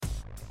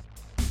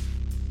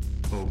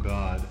O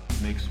God,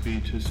 make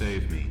speed to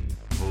save me.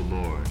 O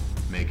Lord,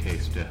 make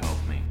haste to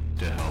help me,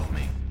 to help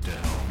me, to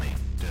help me,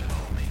 to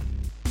help me.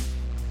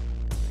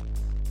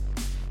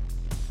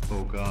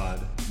 O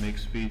God, make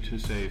speed to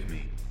save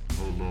me.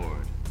 O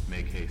Lord,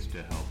 make haste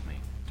to help me,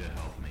 to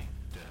help me,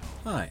 to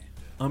help me. Hi,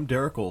 I'm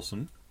Derek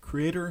Olson,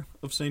 creator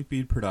of St.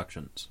 Bede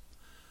Productions.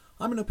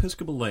 I'm an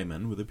Episcopal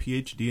layman with a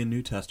PhD in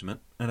New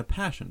Testament and a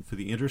passion for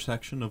the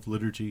intersection of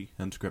liturgy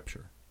and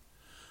Scripture.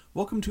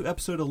 Welcome to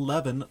episode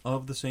 11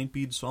 of the St.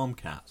 Bede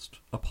Psalmcast,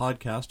 a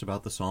podcast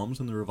about the Psalms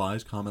in the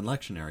Revised Common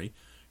Lectionary,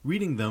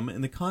 reading them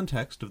in the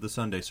context of the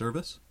Sunday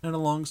service and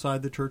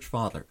alongside the Church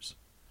Fathers.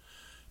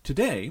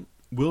 Today,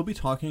 we'll be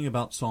talking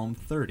about Psalm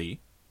 30,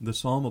 the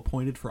psalm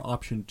appointed for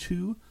option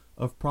 2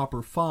 of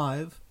proper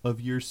 5 of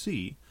year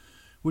C,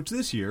 which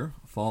this year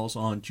falls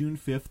on June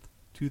 5th,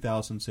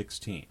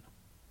 2016.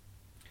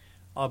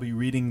 I'll be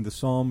reading the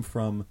psalm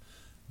from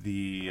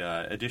the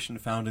edition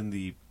found in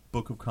the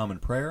Book of Common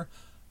Prayer.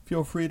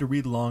 Feel free to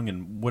read along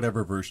in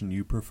whatever version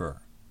you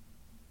prefer.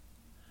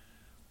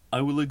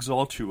 I will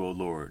exalt you, O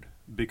Lord,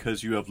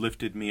 because you have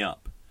lifted me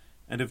up,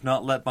 and have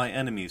not let my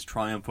enemies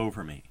triumph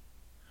over me.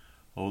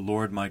 O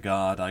Lord my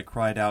God, I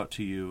cried out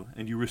to you,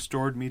 and you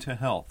restored me to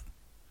health.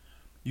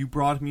 You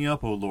brought me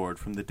up, O Lord,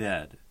 from the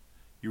dead.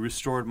 You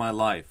restored my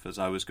life as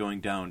I was going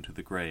down to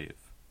the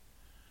grave.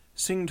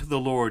 Sing to the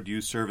Lord,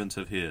 you servants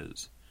of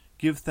his.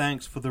 Give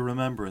thanks for the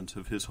remembrance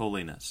of his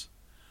holiness.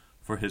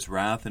 For his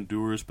wrath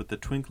endures but the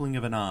twinkling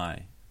of an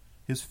eye,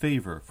 his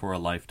favor for a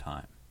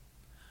lifetime.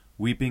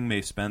 Weeping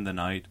may spend the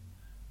night,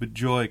 but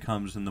joy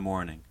comes in the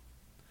morning.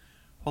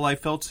 While I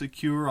felt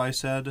secure, I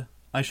said,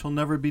 I shall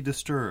never be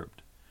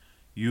disturbed.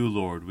 You,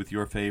 Lord, with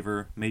your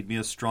favor, made me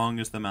as strong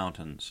as the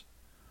mountains.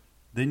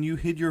 Then you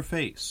hid your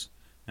face,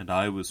 and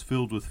I was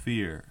filled with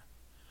fear.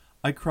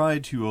 I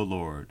cried to you, O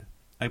Lord.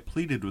 I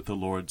pleaded with the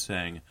Lord,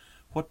 saying,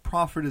 What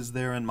profit is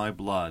there in my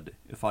blood,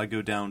 if I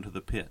go down to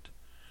the pit?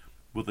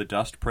 Will the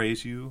dust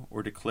praise you,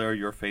 or declare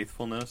your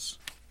faithfulness?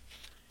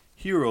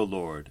 Hear, O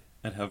Lord,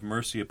 and have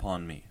mercy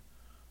upon me.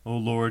 O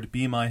Lord,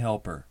 be my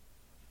helper.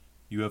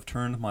 You have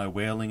turned my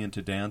wailing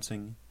into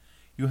dancing.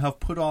 You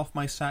have put off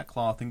my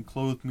sackcloth and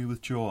clothed me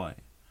with joy.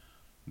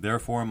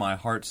 Therefore my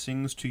heart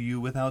sings to you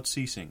without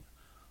ceasing.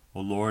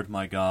 O Lord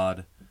my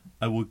God,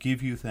 I will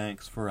give you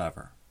thanks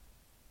forever.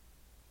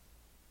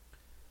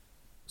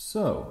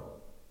 So,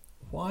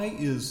 why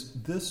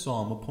is this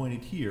psalm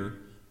appointed here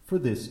for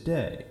this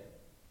day?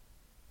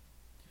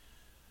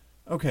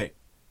 Okay,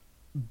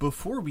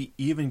 before we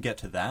even get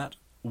to that,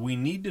 we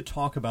need to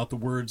talk about the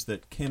words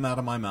that came out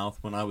of my mouth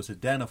when I was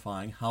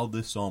identifying how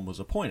this psalm was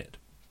appointed.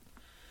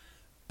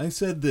 I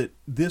said that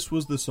this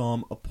was the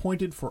psalm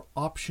appointed for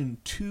option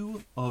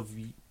 2 of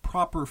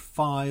proper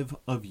 5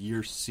 of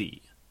year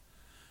C.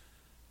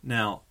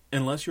 Now,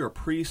 unless you're a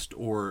priest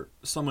or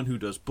someone who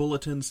does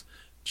bulletins,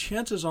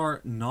 chances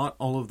are not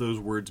all of those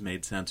words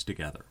made sense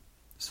together.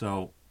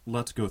 So,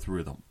 let's go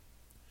through them.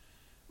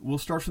 We'll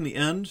start from the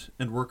end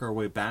and work our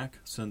way back,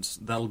 since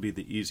that'll be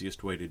the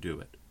easiest way to do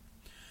it.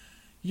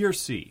 Year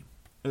C.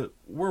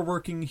 We're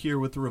working here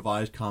with the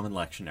Revised Common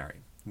Lectionary,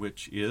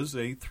 which is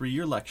a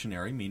 3-year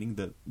lectionary, meaning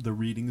that the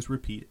readings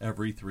repeat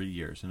every 3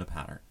 years in a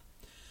pattern.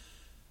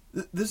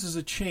 This is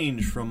a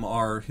change from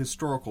our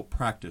historical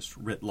practice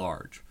writ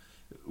large.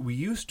 We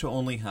used to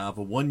only have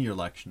a 1-year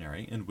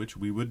lectionary in which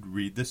we would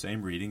read the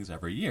same readings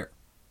every year.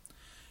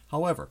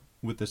 However,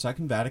 with the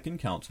Second Vatican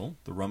Council,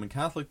 the Roman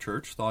Catholic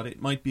Church thought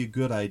it might be a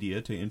good idea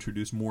to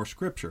introduce more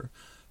Scripture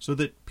so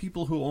that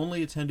people who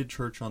only attended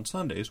church on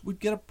Sundays would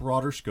get a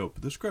broader scope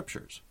of the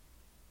Scriptures.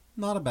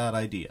 Not a bad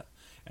idea,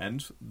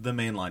 and the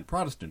mainline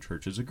Protestant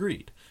churches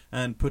agreed,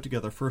 and put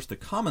together first the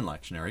Common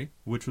Lectionary,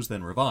 which was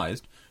then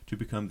revised to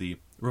become the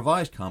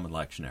Revised Common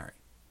Lectionary.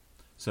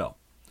 So,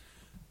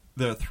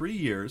 there are 3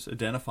 years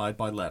identified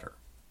by letter,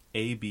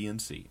 A, B,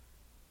 and C.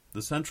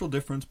 The central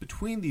difference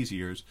between these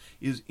years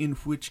is in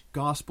which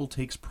gospel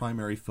takes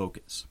primary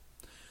focus.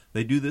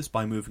 They do this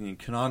by moving in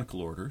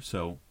canonical order,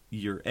 so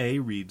year A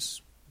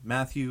reads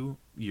Matthew,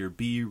 year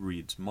B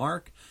reads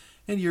Mark,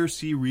 and year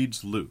C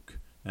reads Luke,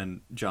 and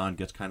John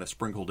gets kind of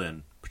sprinkled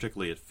in,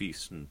 particularly at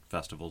feasts and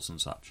festivals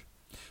and such.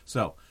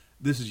 So,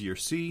 this is year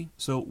C,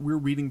 so we're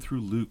reading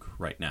through Luke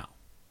right now.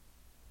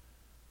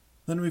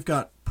 Then we've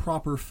got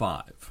proper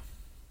 5.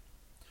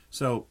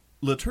 So,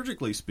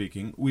 liturgically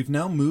speaking, we've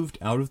now moved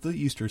out of the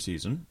Easter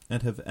season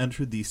and have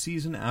entered the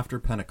season after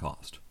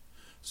Pentecost.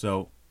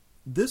 So,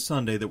 this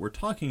Sunday that we're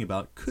talking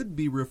about could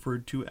be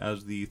referred to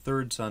as the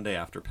third Sunday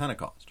after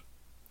Pentecost.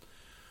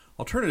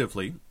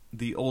 Alternatively,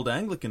 the Old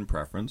Anglican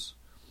preference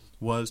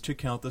was to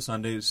count the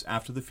Sundays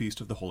after the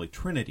Feast of the Holy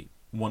Trinity,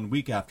 1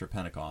 week after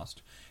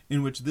Pentecost,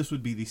 in which this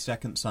would be the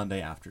second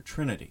Sunday after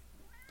Trinity.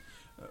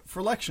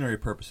 For lectionary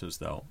purposes,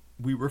 though,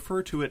 we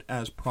refer to it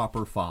as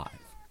proper 5.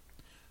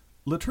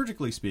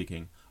 Liturgically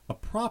speaking, a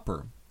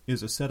proper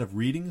is a set of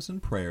readings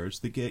and prayers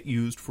that get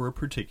used for a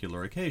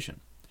particular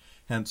occasion.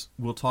 Hence,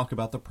 we'll talk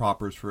about the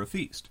propers for a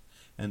feast.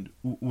 And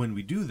when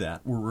we do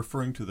that, we're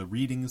referring to the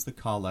readings, the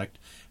collect,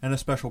 and a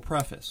special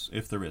preface,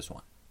 if there is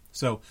one.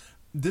 So,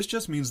 This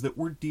just means that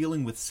we're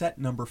dealing with set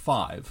number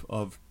 5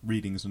 of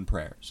readings and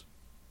prayers.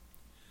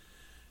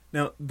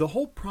 Now, the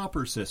whole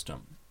proper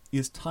system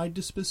is tied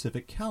to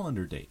specific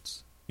calendar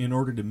dates in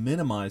order to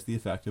minimize the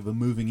effect of a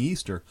moving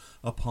Easter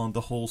upon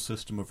the whole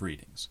system of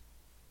readings.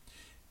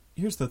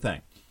 Here's the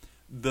thing.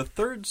 The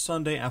third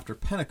Sunday after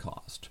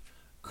Pentecost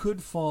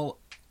could fall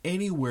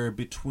anywhere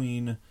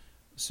between,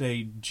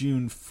 say,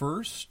 June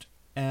 1st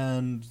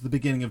and the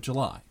beginning of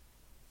July.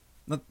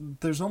 Now,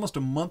 there's almost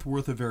a month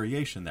worth of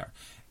variation there.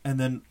 And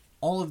then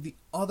all of the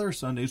other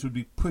Sundays would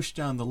be pushed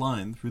down the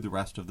line through the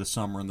rest of the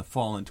summer and the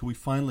fall until we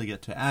finally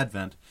get to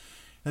Advent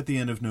at the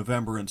end of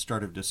November and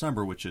start of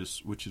December, which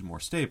is more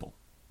stable.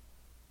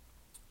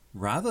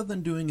 Rather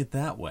than doing it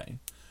that way,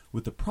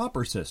 with the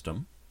proper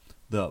system,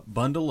 the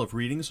bundle of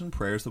readings and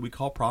prayers that we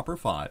call Proper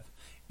 5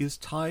 is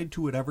tied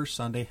to whatever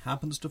Sunday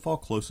happens to fall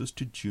closest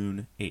to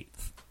June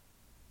 8th.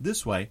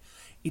 This way,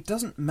 it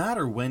doesn't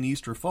matter when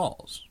Easter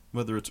falls,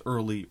 whether it's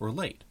early or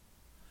late.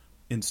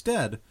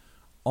 Instead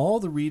of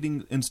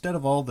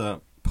all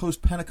the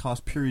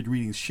post-Pentecost period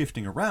readings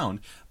shifting around,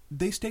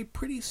 they stay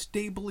pretty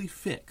stably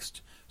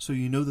fixed, so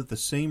you know that the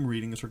same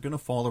readings are going to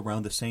fall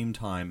around the same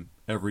time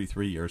every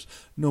 3 years,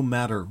 no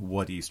matter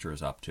what Easter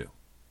is up to.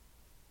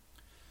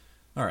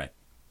 All right,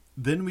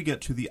 then we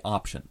get to the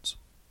options.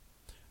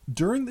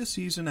 During the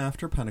season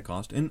after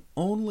Pentecost, and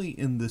only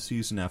in the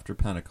season after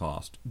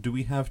Pentecost, do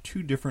we have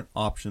 2 different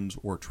options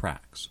or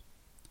tracks.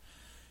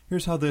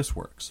 Here's how this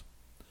works.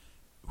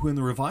 When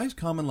the Revised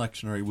Common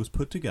Lectionary was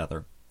put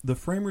together, the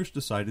framers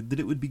decided that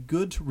it would be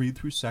good to read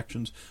through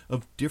sections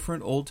of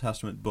different Old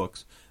Testament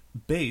books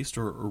based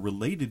or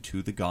related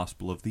to the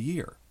Gospel of the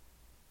year.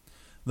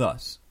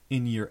 Thus,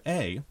 in year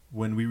A,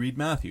 when we read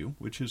Matthew,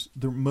 which is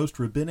the most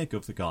rabbinic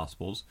of the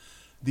Gospels,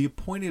 the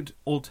appointed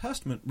Old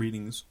Testament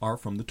readings are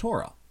from the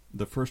Torah,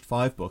 the first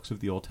 5 books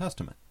of the Old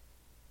Testament.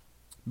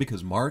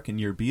 Because Mark in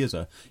year B is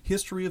a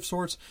history of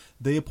sorts,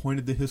 they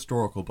appointed the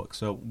historical books,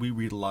 so we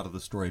read a lot of the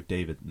story of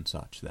David and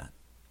such then.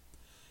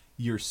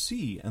 Year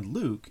C and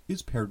Luke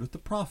is paired with the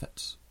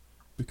prophets,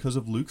 because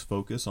of Luke's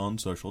focus on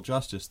social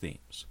justice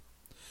themes.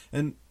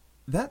 And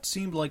that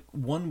seemed like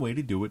one way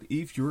to do it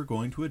if you were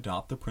going to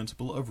adopt the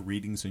principle of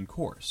readings in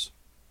course.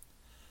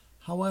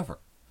 However,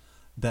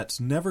 that's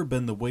never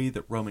been the way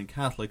that Roman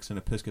Catholics and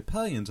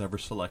Episcopalians ever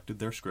selected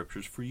their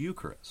scriptures for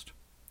Eucharist.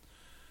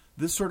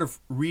 This sort of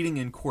reading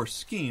in course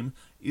scheme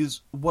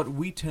is what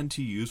we tend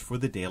to use for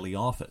the daily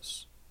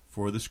office,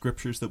 for the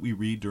scriptures that we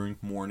read during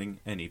morning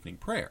and evening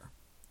prayer.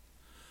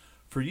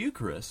 For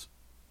Eucharist,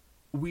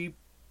 we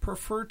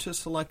prefer to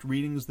select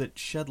readings that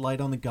shed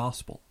light on the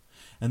gospel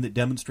and that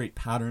demonstrate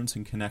patterns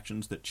and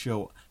connections that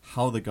show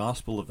how the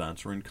gospel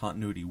events are in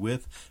continuity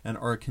with and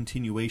are a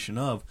continuation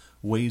of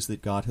ways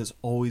that God has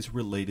always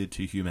related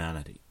to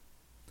humanity.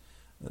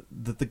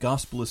 That the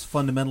gospel is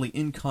fundamentally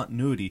in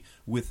continuity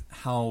with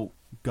how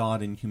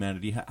God and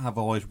humanity have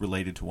always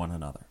related to one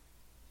another.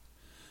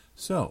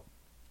 So,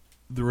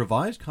 the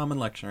Revised Common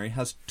Lectionary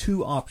has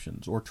 2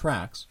 options or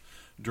tracks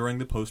during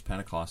the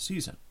post-Pentecost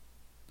season.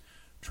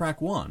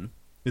 Track 1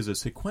 is a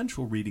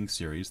sequential reading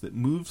series that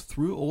moves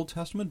through Old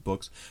Testament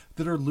books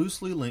that are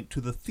loosely linked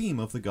to the theme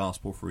of the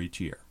gospel for each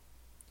year.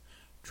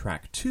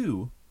 Track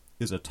 2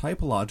 is a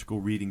typological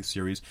reading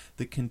series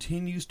that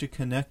continues to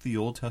connect the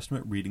Old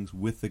Testament readings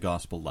with the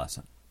gospel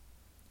lesson.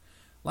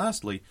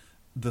 Lastly,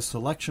 the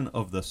selection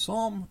of the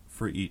psalm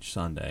for each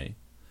Sunday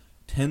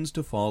tends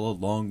to fall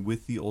along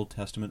with the Old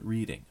Testament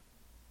reading.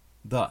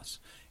 Thus,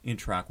 in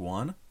Track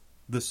 1,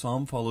 the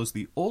psalm follows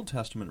the Old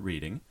Testament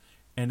reading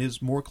and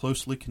is more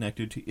closely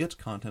connected to its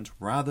contents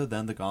rather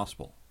than the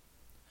gospel.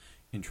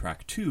 In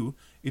Track 2,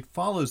 it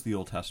follows the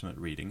Old Testament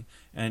reading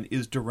and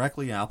is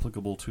directly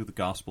applicable to the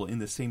gospel in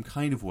the same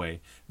kind of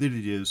way that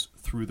it is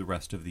through the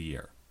rest of the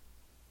year.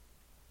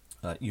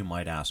 You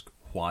might ask,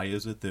 why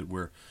is it that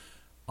we're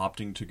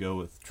opting to go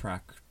with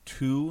Track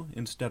 2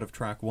 instead of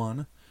Track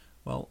 1?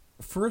 Well,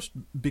 first,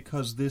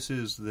 because this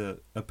is the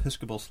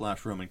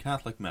Episcopal/Roman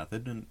Catholic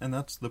method, and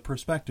that's the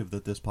perspective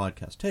that this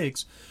podcast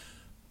takes.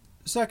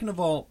 Second of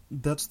all,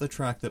 that's the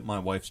track that my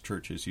wife's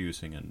church is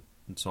using, and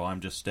so I'm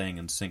just staying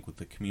in sync with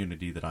the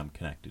community that I'm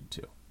connected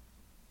to.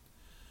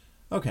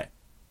 Okay.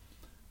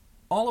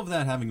 All of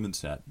that having been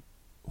said,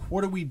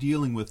 what are we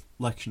dealing with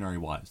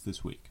lectionary-wise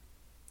this week?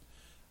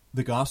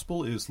 The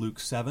Gospel is Luke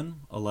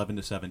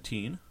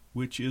 7:11-17,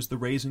 which is the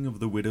raising of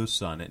the widow's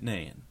son at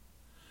Nain.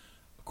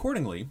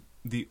 Accordingly,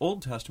 the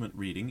Old Testament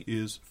reading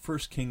is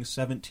 1 Kings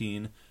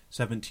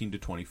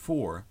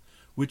 17:17-24,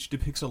 which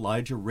depicts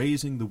Elijah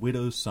raising the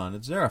widow's son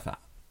at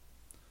Zarephath.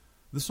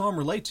 The psalm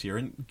relates here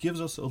and gives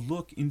us a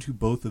look into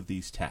both of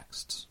these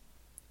texts.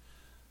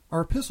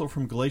 Our epistle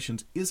from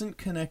Galatians isn't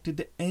connected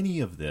to any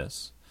of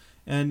this,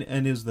 and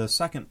is the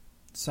second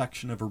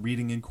section of a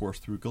reading in course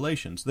through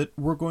Galatians that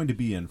we're going to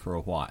be in for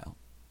a while.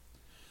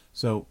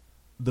 So,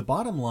 the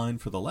bottom line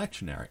for the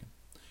lectionary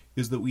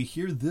is that we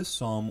hear this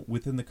psalm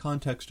within the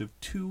context of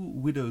 2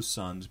 widows'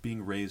 sons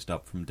being raised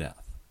up from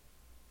death.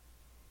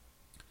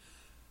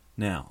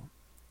 Now,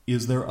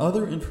 is there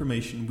other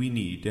information we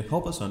need to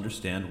help us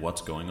understand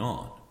what's going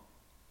on?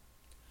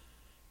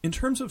 In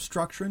terms of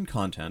structure and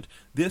content,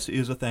 this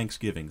is a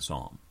thanksgiving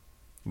psalm.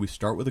 We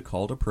start with a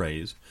call to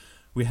praise.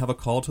 We have a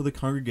call to the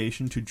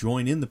congregation to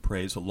join in the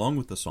praise along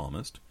with the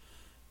psalmist.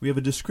 We have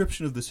a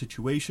description of the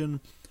situation,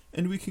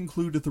 and we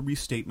conclude with a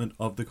restatement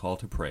of the call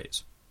to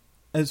praise.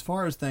 As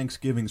far as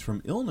thanksgivings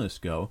from illness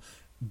go,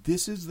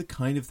 this is the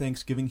kind of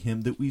thanksgiving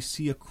hymn that we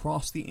see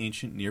across the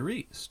ancient Near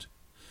East.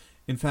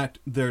 In fact,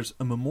 there's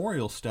a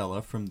memorial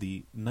stela from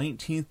the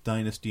 19th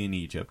dynasty in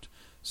Egypt,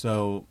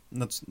 so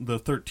that's the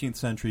 13th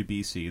century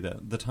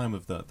BC, the time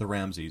of the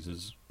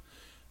Ramses,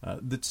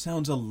 that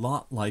sounds a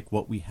lot like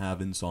what we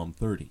have in Psalm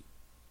 30.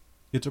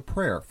 It's a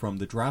prayer from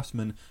the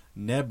draftsman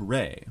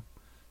Neb-Re,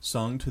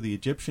 sung to the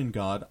Egyptian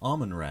god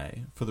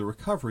Amun-Re for the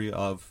recovery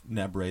of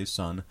Neb-Re's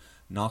son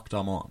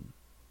Nakht-Amon.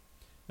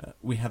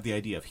 We have the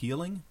idea of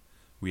healing.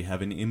 We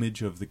have an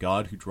image of the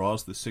god who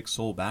draws the sick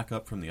soul back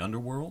up from the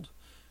underworld.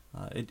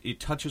 It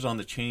touches on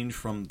the change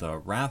from the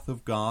wrath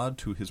of God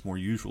to his more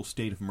usual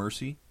state of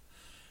mercy.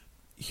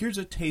 Here's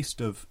a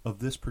taste of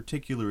this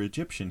particular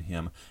Egyptian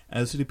hymn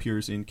as it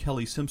appears in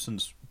Kelly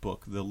Simpson's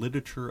book, The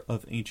Literature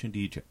of Ancient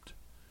Egypt.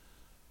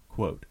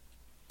 Quote,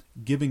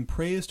 "Giving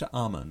praise to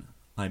Amun,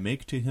 I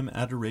make to him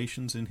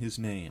adorations in his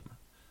name.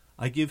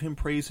 I give him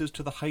praises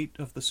to the height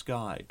of the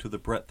sky, to the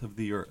breadth of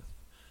the earth.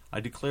 I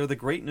declare the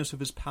greatness of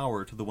his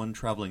power to the one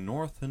traveling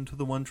north and to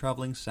the one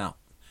traveling south.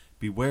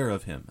 Beware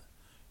of him.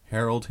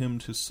 Herald him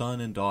to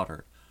son and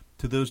daughter,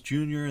 to those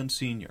junior and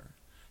senior.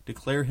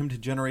 Declare him to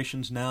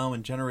generations now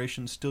and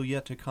generations still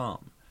yet to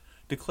come.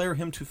 Declare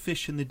him to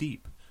fish in the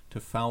deep, to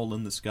fowl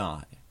in the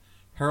sky.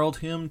 Herald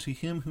him to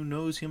him who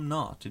knows him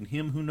not, and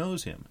him who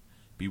knows him.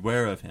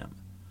 Beware of him.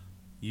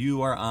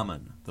 You are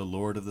Amun, the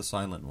Lord of the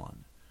Silent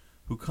One,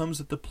 who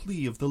comes at the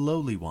plea of the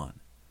lowly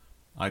one.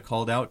 I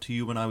called out to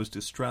you when I was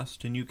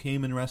distressed, and you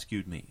came and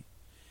rescued me.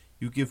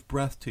 You give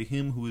breath to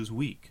him who is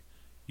weak.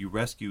 You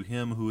rescue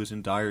him who is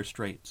in dire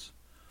straits.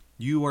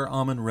 You are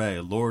Amun-Re,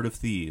 Lord of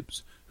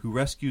Thebes, who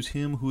rescues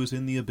him who is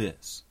in the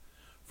abyss.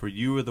 For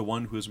you are the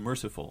one who is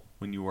merciful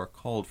when you are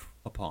called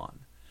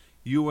upon.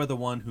 You are the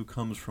one who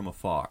comes from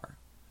afar."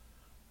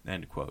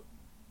 End quote.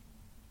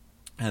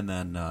 And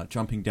then,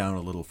 jumping down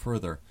a little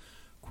further,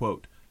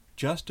 quote,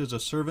 "Just as a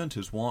servant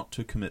is wont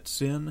to commit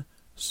sin,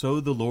 so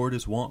the Lord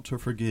is wont to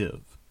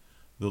forgive.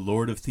 The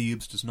Lord of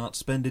Thebes does not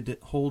spend a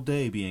whole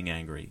day being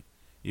angry.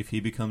 If he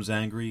becomes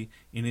angry,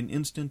 in an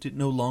instant it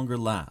no longer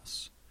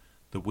lasts.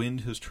 The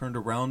wind has turned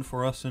around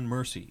for us in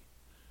mercy.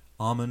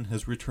 Amun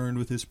has returned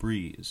with his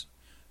breeze.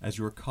 As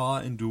your Ka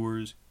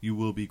endures, you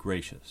will be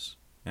gracious."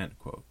 End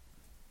quote.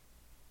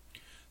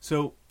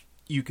 So,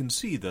 you can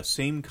see the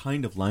same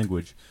kind of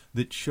language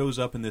that shows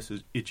up in this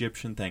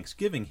Egyptian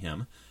Thanksgiving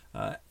hymn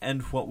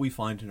and what we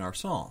find in our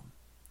psalm.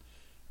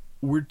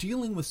 We're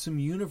dealing with some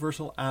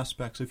universal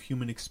aspects of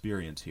human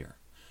experience here.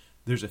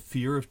 There's a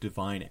fear of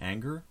divine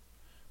anger,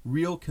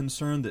 real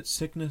concern that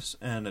sickness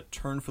and a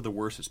turn for the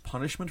worse is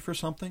punishment for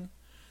something,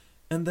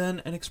 and then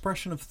an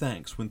expression of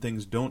thanks when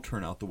things don't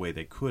turn out the way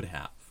they could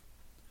have.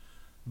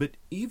 But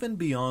even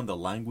beyond the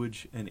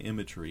language and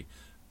imagery,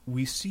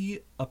 we see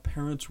a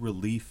parent's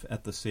relief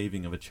at the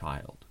saving of a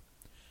child.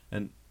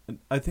 And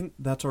I think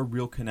that's our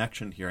real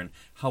connection here and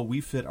how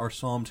we fit our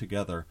psalm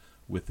together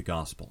with the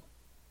gospel.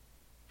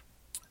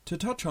 To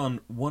touch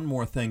on one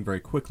more thing very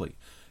quickly,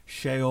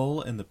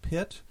 Sheol and the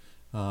pit,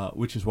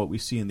 which is what we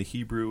see in the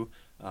Hebrew,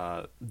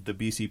 the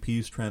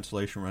BCP's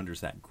translation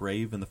renders that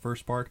grave in the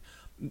first part.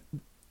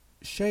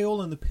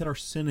 Sheol and the pit are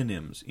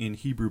synonyms in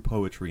Hebrew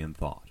poetry and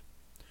thought.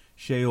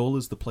 Sheol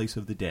is the place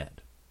of the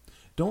dead.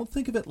 Don't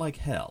think of it like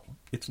hell.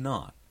 It's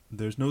not.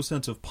 There's no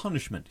sense of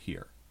punishment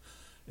here.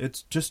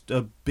 It's just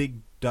a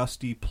big,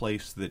 dusty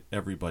place that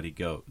everybody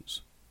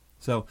goes.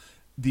 So,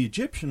 the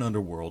Egyptian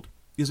underworld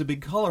is a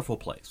big, colorful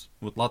place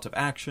with lots of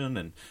action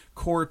and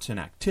courts and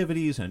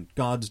activities and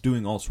gods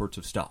doing all sorts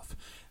of stuff.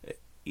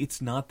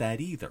 It's not that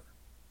either.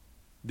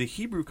 The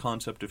Hebrew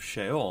concept of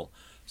Sheol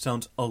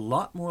sounds a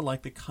lot more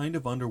like the kind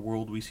of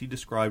underworld we see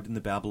described in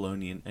the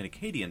Babylonian and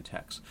Akkadian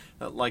texts,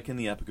 like in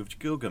the Epic of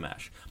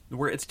Gilgamesh,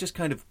 where it's just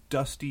kind of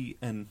dusty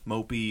and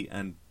mopey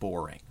and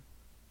boring.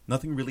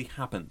 Nothing really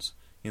happens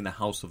in the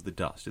House of the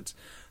Dust. It's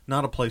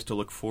not a place to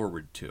look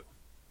forward to.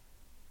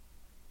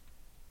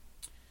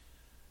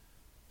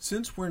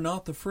 Since we're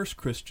not the first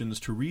Christians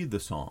to read the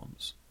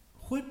Psalms,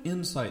 what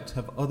insights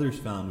have others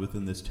found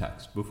within this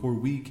text before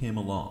we came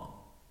along?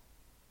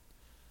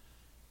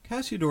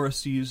 Cassiodorus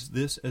sees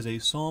this as a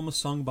psalm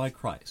sung by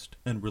Christ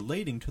and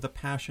relating to the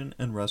passion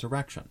and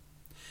resurrection.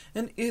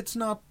 And it's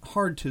not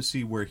hard to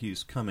see where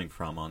he's coming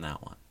from on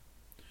that one.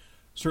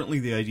 Certainly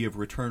the idea of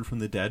return from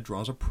the dead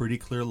draws a pretty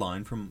clear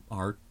line from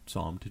our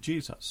psalm to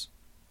Jesus.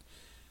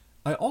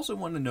 I also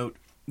want to note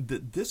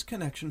that this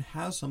connection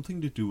has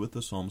something to do with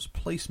the psalm's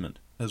placement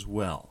as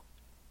well.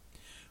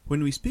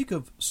 When we speak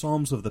of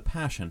psalms of the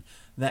Passion,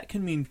 that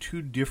can mean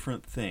two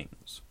different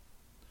things.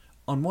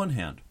 On one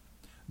hand,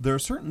 there are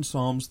certain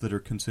psalms that are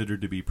considered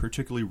to be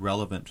particularly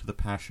relevant to the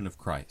Passion of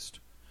Christ.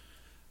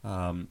 There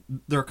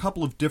are a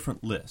couple of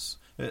different lists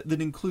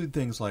that include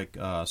things like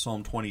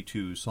Psalm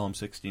 22, Psalm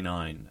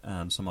 69,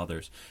 and some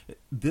others.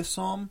 This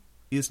psalm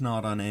is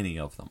not on any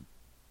of them.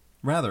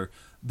 Rather,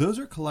 those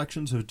are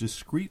collections of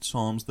discrete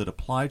psalms that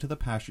apply to the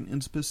Passion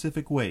in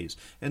specific ways,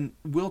 and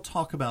we'll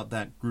talk about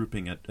that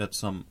grouping at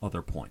some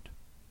other point.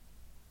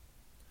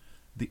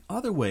 The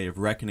other way of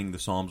reckoning the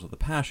Psalms of the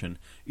Passion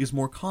is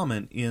more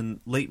common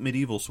in late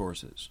medieval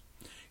sources.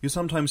 You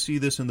sometimes see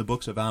this in the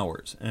Books of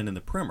Hours and in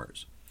the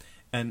Primers,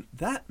 and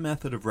that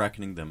method of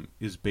reckoning them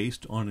is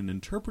based on an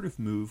interpretive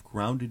move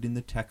grounded in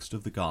the text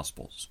of the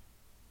Gospels.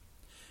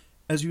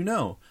 As you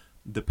know,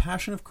 the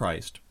Passion of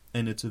Christ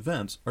and its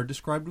events are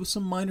described with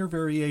some minor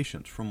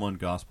variations from one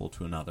gospel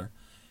to another,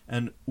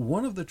 and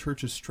one of the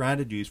Church's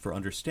strategies for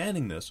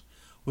understanding this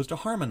was to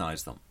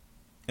harmonize them,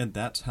 and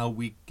that's how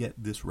we get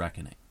this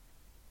reckoning.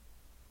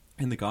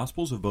 In the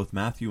Gospels of both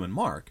Matthew and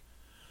Mark,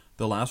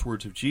 the last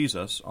words of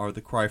Jesus are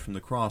the cry from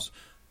the cross,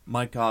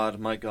 my God,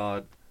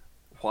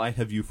 why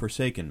have you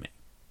forsaken me?"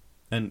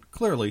 And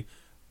clearly,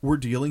 we're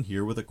dealing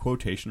here with a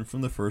quotation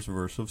from the first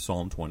verse of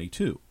Psalm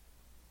 22.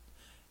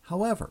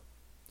 However,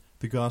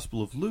 the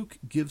Gospel of Luke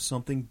gives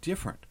something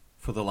different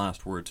for the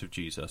last words of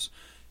Jesus,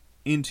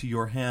 "Into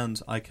your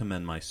hands I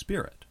commend my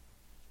spirit."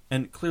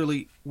 And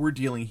clearly, we're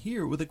dealing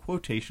here with a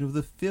quotation of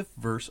the 5th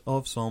verse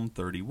of Psalm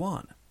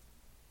 31.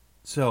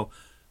 So,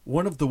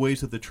 one of the ways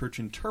that the Church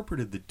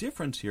interpreted the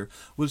difference here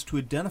was to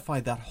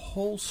identify that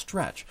whole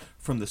stretch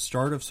from the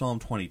start of Psalm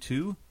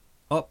 22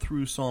 up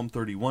through Psalm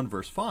 31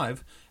 verse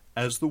 5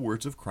 as the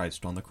words of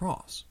Christ on the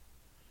cross.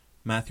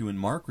 Matthew and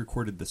Mark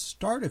recorded the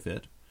start of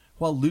it,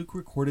 while Luke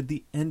recorded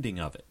the ending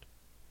of it.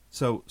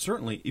 So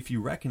certainly, if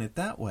you reckon it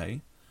that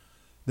way,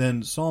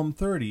 then Psalm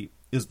 30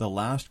 is the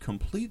last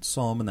complete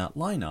psalm in that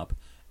lineup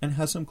and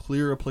has some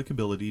clear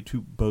applicability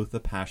to both the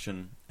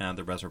Passion and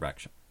the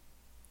Resurrection.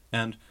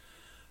 And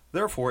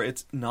therefore,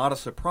 it's not a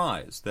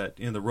surprise that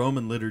in the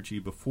Roman liturgy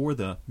before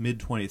the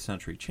mid-20th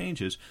century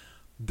changes,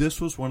 this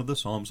was one of the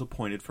psalms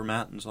appointed for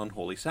Matins on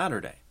Holy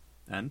Saturday.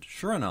 And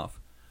sure enough,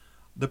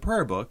 the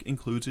prayer book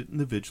includes it in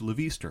the Vigil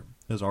of Easter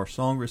as our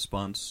song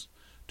response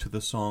to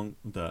the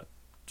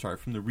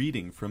from the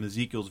reading from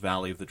Ezekiel's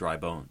Valley of the Dry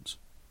Bones.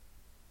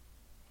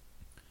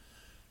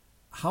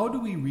 How do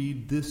we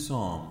read this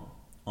psalm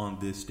on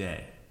this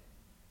day?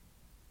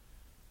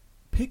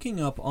 Picking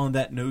up on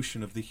that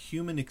notion of the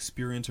human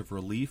experience of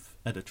relief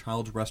at a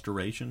child's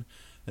restoration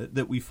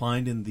that we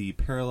find in the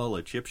parallel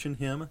Egyptian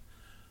hymn,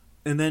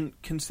 and then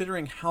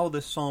considering how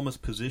this psalm is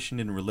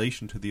positioned in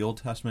relation to the Old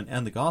Testament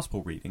and the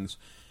Gospel readings,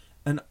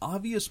 an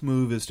obvious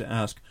move is to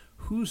ask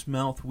whose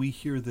mouth we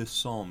hear this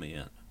psalm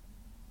in.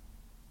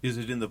 Is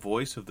it in the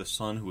voice of the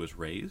Son who is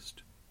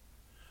raised?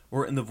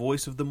 Or in the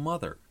voice of the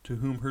mother to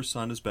whom her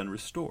son has been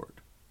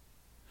restored?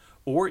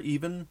 Or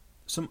even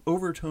some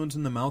overtones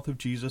in the mouth of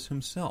Jesus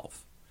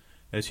himself,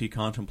 as he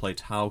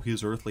contemplates how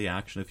his earthly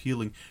action of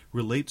healing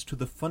relates to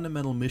the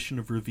fundamental mission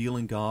of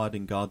revealing God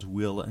and God's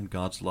will and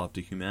God's love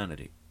to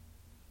humanity.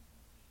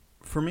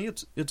 For me,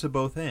 it's a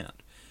both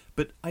and,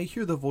 but I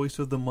hear the voice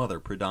of the mother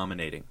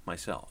predominating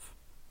myself.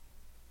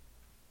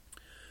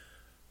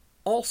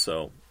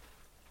 Also,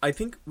 I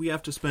think we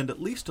have to spend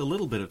at least a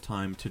little bit of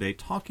time today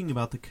talking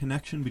about the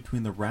connection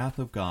between the wrath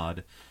of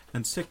God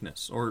and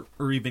sickness, or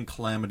even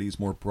calamities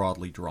more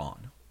broadly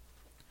drawn.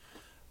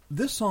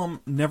 This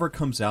psalm never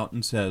comes out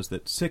and says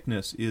that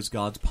sickness is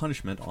God's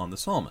punishment on the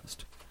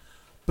psalmist,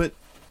 but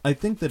I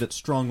think that it's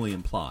strongly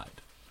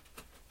implied.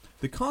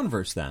 The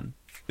converse, then,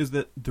 is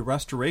that the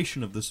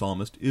restoration of the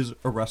psalmist is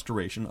a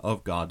restoration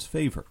of God's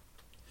favor.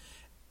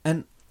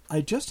 And I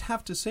just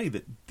have to say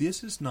that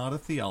this is not a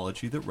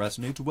theology that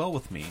resonates well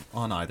with me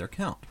on either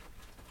count.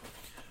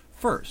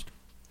 First,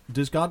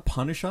 does God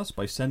punish us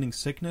by sending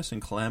sickness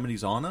and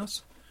calamities on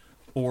us?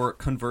 Or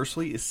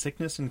conversely, is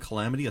sickness and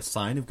calamity a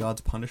sign of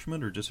God's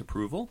punishment or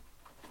disapproval?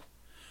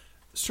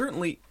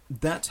 Certainly,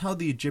 that's how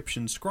the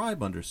Egyptian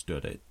scribe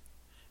understood it,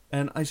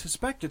 and I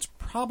suspect it's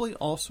probably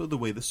also the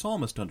way the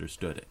psalmist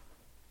understood it.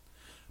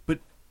 But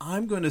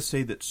I'm going to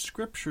say that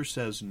Scripture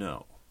says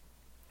no.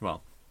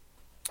 Well,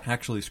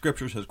 actually,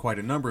 Scripture says quite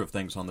a number of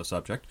things on the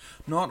subject,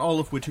 not all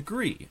of which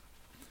agree.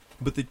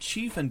 But the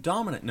chief and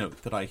dominant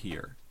note that I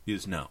hear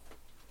is no.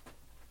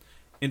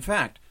 In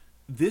fact,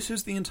 this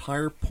is the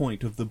entire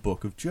point of the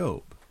book of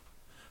Job.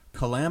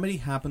 Calamity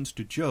happens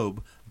to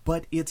Job,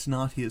 but it's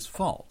not his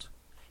fault.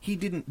 He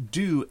didn't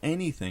do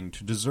anything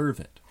to deserve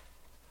it.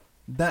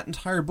 That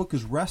entire book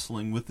is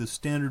wrestling with the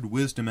standard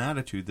wisdom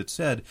attitude that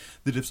said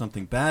that if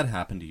something bad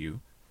happened to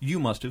you, you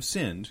must have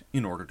sinned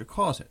in order to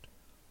cause it.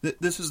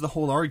 This is the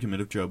whole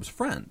argument of Job's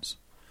friends.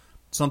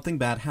 Something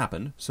bad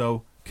happened,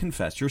 so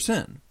confess your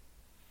sin.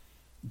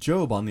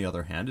 Job, on the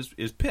other hand,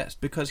 is pissed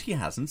because he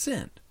hasn't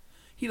sinned.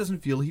 He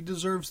doesn't feel he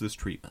deserves this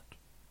treatment.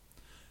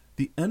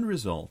 The end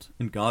result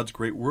in God's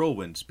great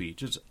whirlwind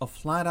speech is a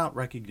flat-out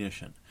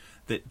recognition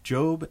that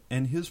Job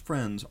and his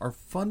friends are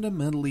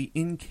fundamentally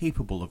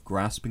incapable of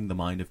grasping the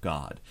mind of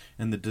God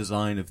and the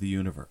design of the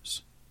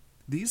universe.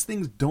 These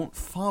things don't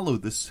follow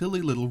the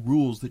silly little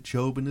rules that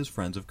Job and his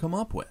friends have come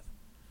up with.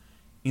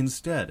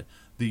 Instead,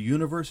 the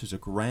universe is a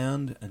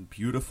grand and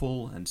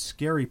beautiful and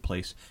scary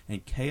place,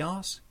 and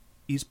chaos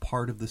is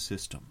part of the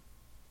system.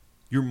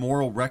 Your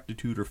moral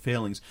rectitude or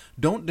failings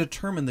don't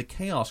determine the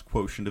chaos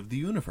quotient of the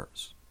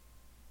universe.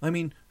 I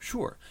mean,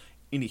 sure,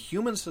 in a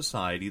human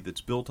society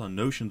that's built on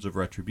notions of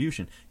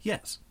retribution,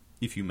 yes,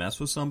 if you mess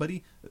with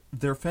somebody,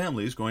 their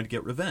family is going to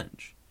get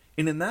revenge.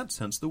 And in that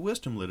sense, the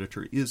wisdom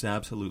literature is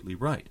absolutely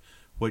right.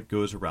 What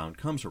goes around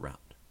comes around.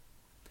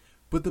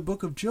 But the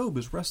book of Job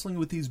is wrestling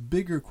with these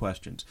bigger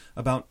questions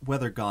about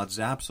whether God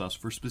zaps us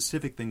for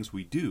specific things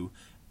we do,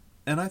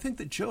 and I think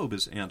that Job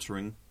is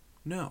answering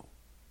no.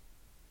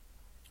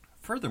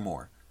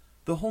 Furthermore,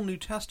 the whole New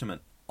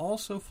Testament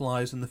also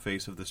flies in the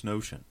face of this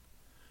notion.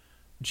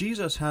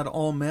 Jesus had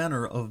all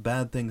manner of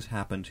bad things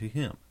happen to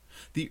him.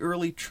 The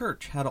early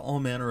church had all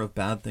manner of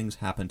bad things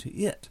happen to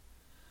it.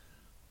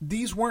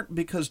 These weren't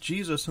because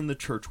Jesus and the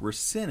church were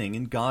sinning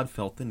and God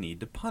felt the need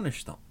to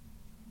punish them.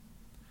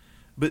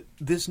 But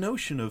this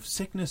notion of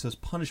sickness as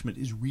punishment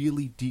is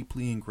really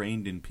deeply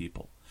ingrained in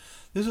people.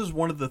 This is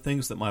one of the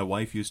things that my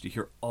wife used to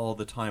hear all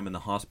the time in the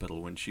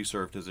hospital when she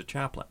served as a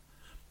chaplain.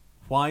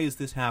 Why is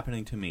this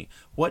happening to me?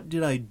 What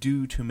did I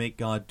do to make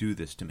God do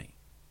this to me?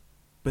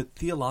 But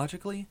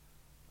theologically,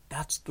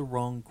 that's the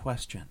wrong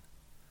question.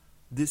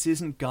 This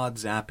isn't God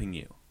zapping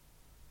you.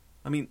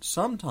 I mean,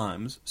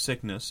 sometimes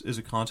sickness is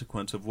a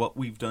consequence of what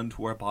we've done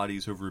to our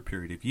bodies over a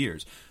period of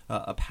years,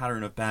 a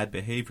pattern of bad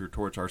behavior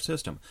towards our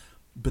system.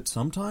 But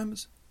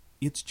sometimes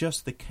it's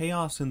just the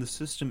chaos in the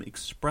system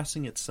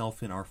expressing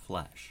itself in our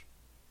flesh.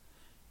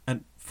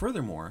 And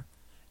furthermore,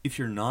 if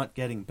you're not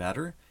getting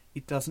better,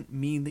 it doesn't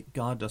mean that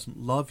God doesn't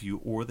love you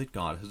or that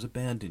God has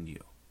abandoned you.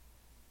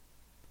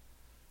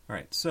 All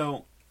right,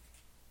 so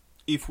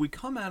if we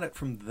come at it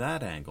from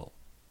that angle,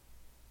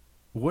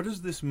 what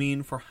does this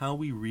mean for how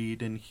we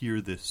read and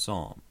hear this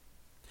psalm?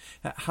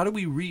 How do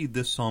we read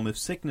this psalm if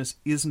sickness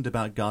isn't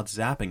about God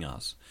zapping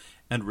us,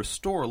 and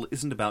restoral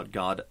isn't about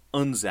God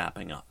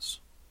unzapping us?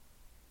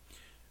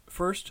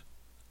 First,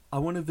 I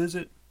want to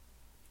visit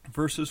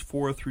verses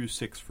 4 through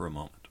 6 for a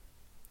moment.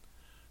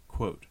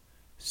 Quote,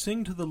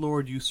 "Sing to the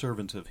Lord, you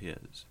servants of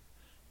his.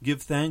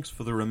 Give thanks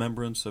for the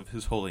remembrance of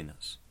his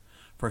holiness.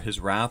 For his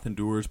wrath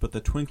endures but the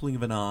twinkling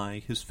of an eye,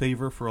 his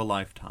favor for a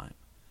lifetime.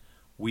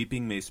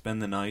 Weeping may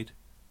spend the night,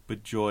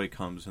 but joy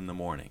comes in the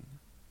morning."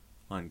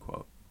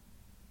 Unquote.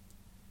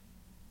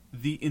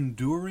 The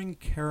enduring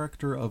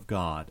character of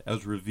God,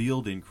 as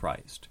revealed in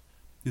Christ,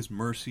 is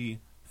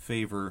mercy,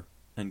 favor,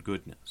 and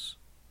goodness.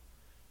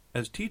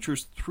 As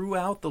teachers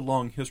throughout the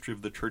long history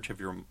of the church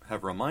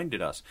have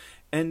reminded us,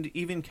 and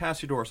even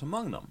Cassiodorus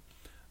among them,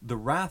 the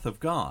wrath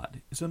of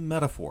God is a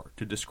metaphor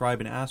to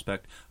describe an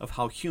aspect of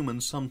how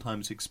humans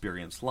sometimes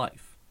experience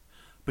life.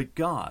 But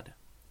God,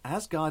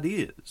 as God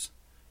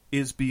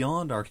is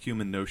beyond our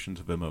human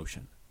notions of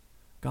emotion.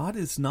 God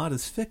is not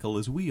as fickle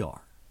as we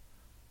are.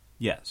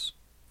 Yes,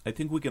 I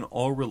think we can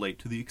all relate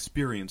to the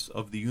experience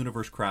of the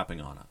universe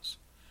crapping on us.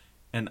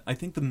 And I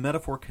think the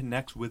metaphor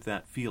connects with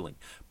that feeling.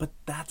 But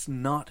that's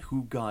not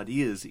who God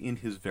is in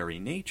his very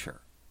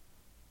nature.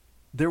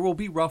 There will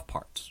be rough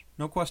parts,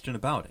 no question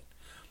about it.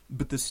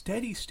 But the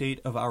steady state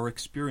of our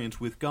experience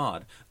with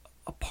God,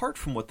 apart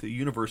from what the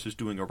universe is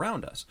doing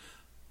around us,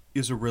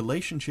 is a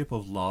relationship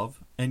of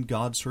love and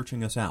God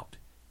searching us out,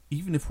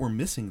 even if we're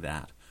missing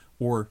that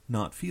or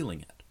not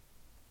feeling it.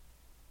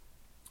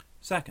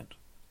 Second,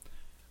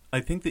 I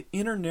think the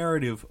inner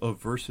narrative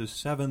of verses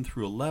 7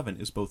 through 11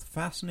 is both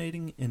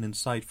fascinating and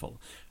insightful,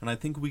 and I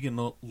think we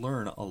can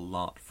learn a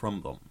lot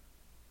from them.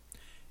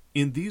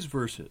 In these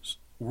verses,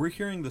 we're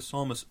hearing the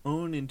psalmist's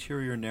own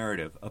interior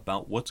narrative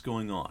about what's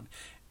going on,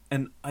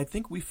 and I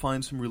think we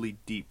find some really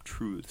deep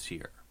truths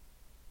here.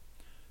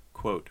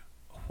 Quote,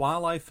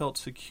 "While I felt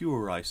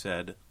secure, I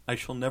said, I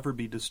shall never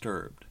be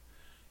disturbed.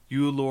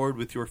 You, Lord,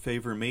 with your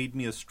favor made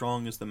me as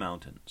strong as the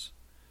mountains.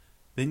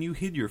 Then you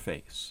hid your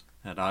face,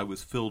 and I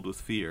was filled with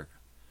fear.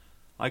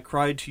 I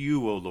cried to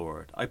you, O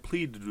Lord. I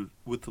pleaded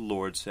with the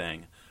Lord,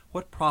 saying,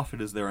 What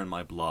profit is there in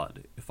my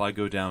blood, if I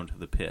go down to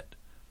the pit?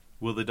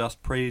 Will the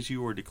dust praise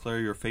you or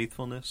declare your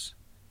faithfulness?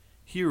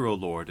 Hear, O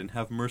Lord, and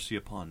have mercy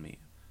upon me.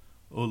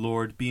 O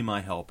Lord, be my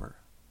helper."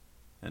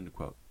 End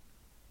quote.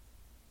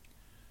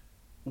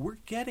 We're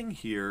getting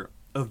here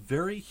a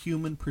very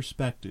human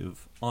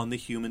perspective on the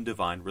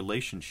human-divine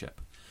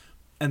relationship.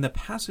 And the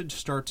passage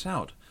starts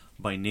out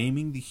by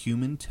naming the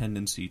human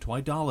tendency to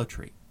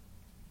idolatry.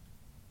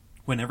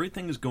 When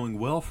everything is going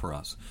well for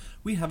us,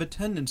 we have a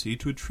tendency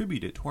to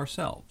attribute it to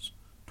ourselves,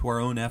 to our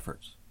own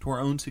efforts, to our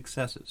own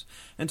successes,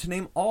 and to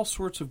name all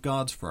sorts of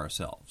gods for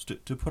ourselves,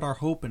 to put our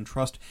hope and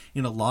trust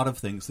in a lot of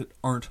things that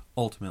aren't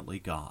ultimately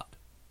God.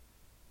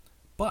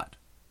 But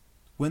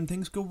when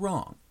things go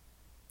wrong,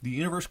 the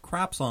universe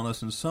craps on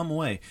us in some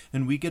way,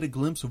 and we get a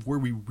glimpse of where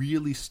we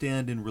really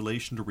stand in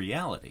relation to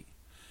reality,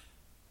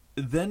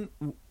 then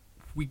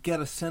we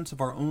get a sense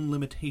of our own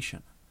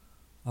limitation,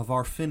 of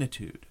our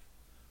finitude,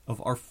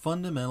 of our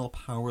fundamental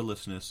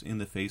powerlessness in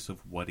the face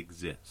of what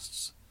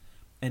exists.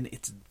 And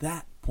it's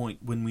that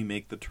point when we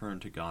make the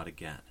turn to God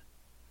again.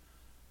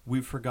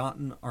 We've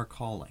forgotten our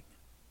calling.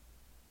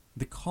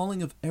 The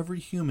calling of every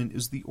human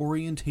is the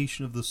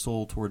orientation of the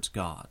soul towards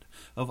God,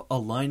 of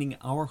aligning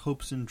our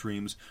hopes and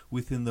dreams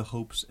within the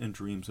hopes and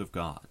dreams of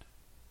God.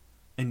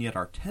 And yet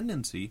our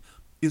tendency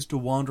is to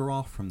wander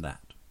off from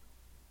that,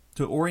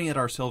 to orient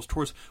ourselves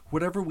towards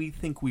whatever we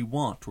think we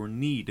want or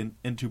need,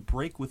 and to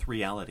break with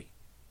reality,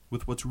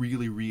 with what's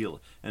really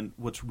real and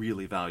what's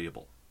really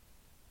valuable.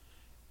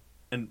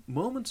 And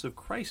moments of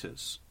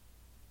crisis,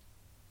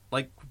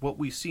 like what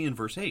we see in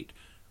verse 8,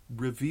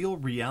 reveal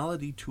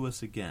reality to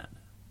us again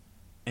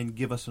and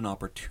give us an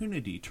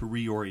opportunity to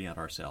reorient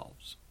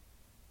ourselves.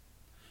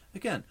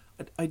 Again,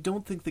 I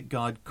don't think that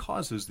God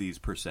causes these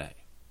per se,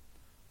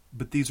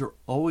 but these are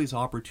always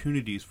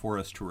opportunities for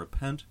us to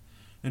repent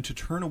and to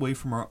turn away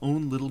from our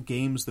own little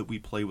games that we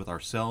play with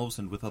ourselves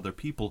and with other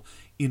people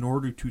in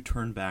order to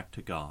turn back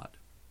to God,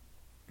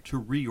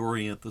 to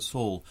reorient the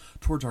soul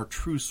towards our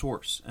true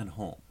source and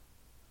home.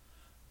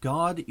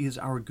 God is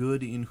our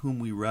good in whom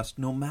we rest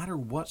no matter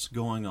what's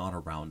going on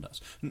around us,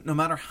 no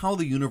matter how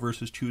the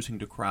universe is choosing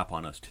to crap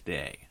on us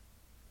today.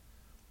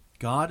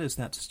 God is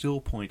that still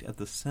point at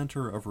the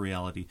center of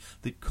reality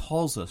that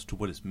calls us to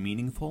what is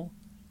meaningful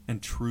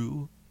and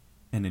true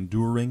and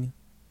enduring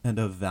and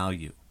of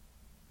value.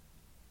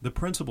 The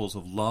principles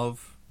of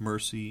love,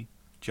 mercy,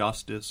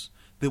 justice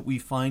that we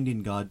find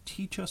in God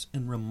teach us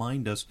and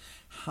remind us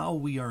how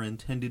we are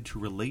intended to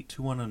relate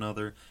to one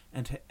another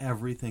and to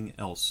everything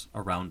else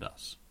around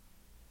us.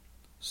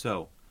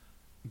 So,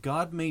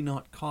 God may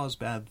not cause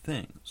bad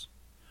things,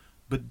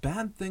 but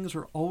bad things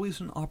are always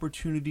an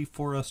opportunity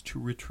for us to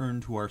return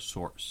to our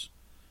source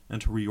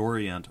and to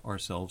reorient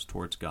ourselves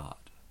towards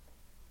God.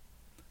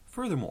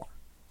 Furthermore,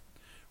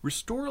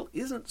 restoral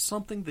isn't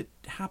something that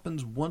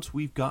happens once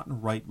we've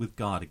gotten right with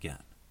God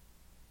again.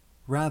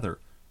 Rather,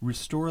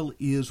 restoral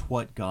is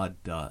what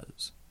God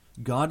does.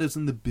 God is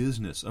in the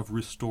business of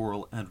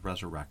restoral and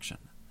resurrection.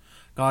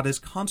 God is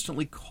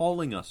constantly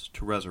calling us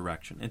to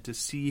resurrection and to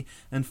see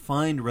and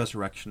find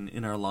resurrection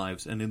in our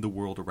lives and in the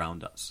world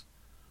around us.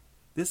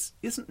 This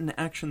isn't an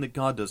action that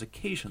God does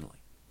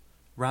occasionally.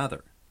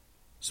 Rather,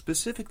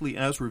 specifically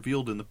as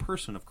revealed in the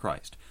person of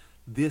Christ,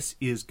 this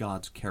is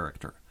God's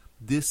character.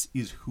 This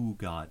is who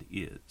God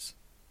is.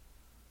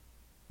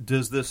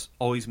 Does this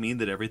always mean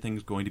that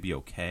everything's going to be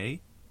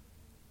okay?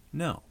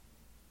 No.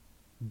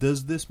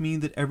 Does this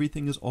mean that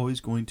everything is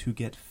always going to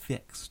get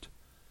fixed?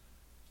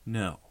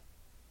 No.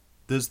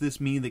 Does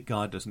this mean that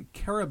God doesn't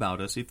care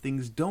about us if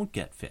things don't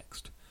get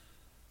fixed?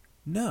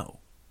 No.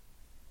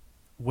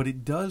 What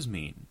it does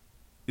mean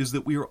is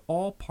that we are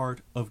all part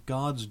of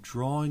God's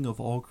drawing of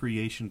all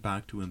creation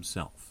back to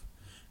himself,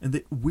 and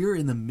that we're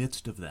in the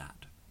midst of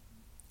that,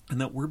 and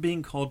that we're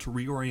being called to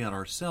reorient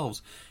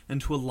ourselves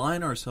and to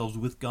align ourselves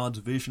with God's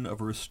vision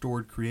of a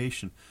restored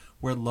creation,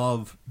 where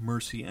love,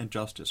 mercy, and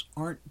justice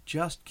aren't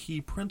just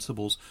key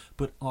principles,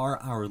 but are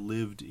our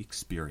lived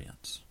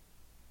experience.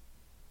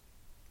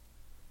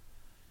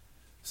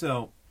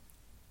 So,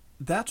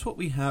 that's what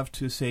we have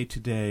to say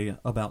today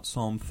about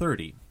Psalm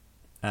 30,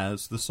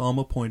 as the psalm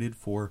appointed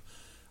for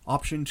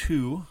option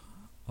 2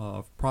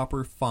 of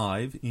proper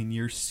 5 in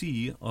year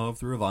C of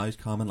the Revised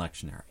Common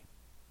Lectionary.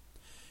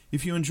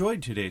 If you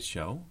enjoyed today's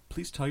show,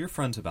 please tell your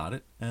friends about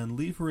it and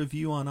leave a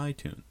review on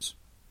iTunes.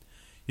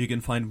 You can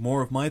find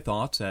more of my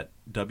thoughts at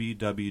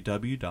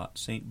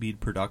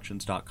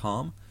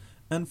www.stbedeproductions.com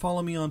and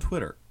follow me on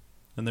Twitter.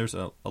 And there's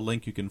a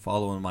link you can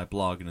follow on my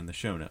blog and in the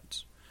show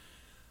notes.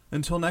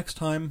 Until next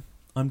time,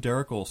 I'm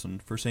Derek Olson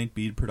for St.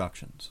 Bede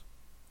Productions.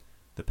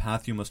 The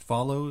path you must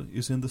follow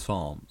is in the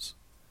Psalms.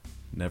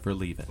 Never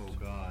leave it. O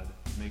God,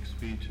 make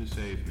speed to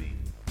save me.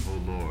 O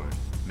Lord,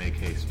 make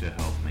haste to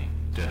help me,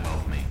 to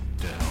help me,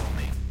 to help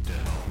me, to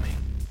help me.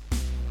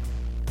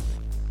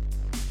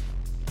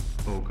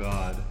 O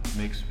God,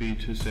 make speed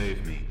to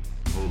save me.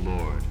 O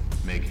Lord,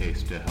 make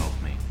haste to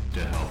help me,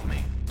 to help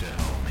me, to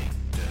help me.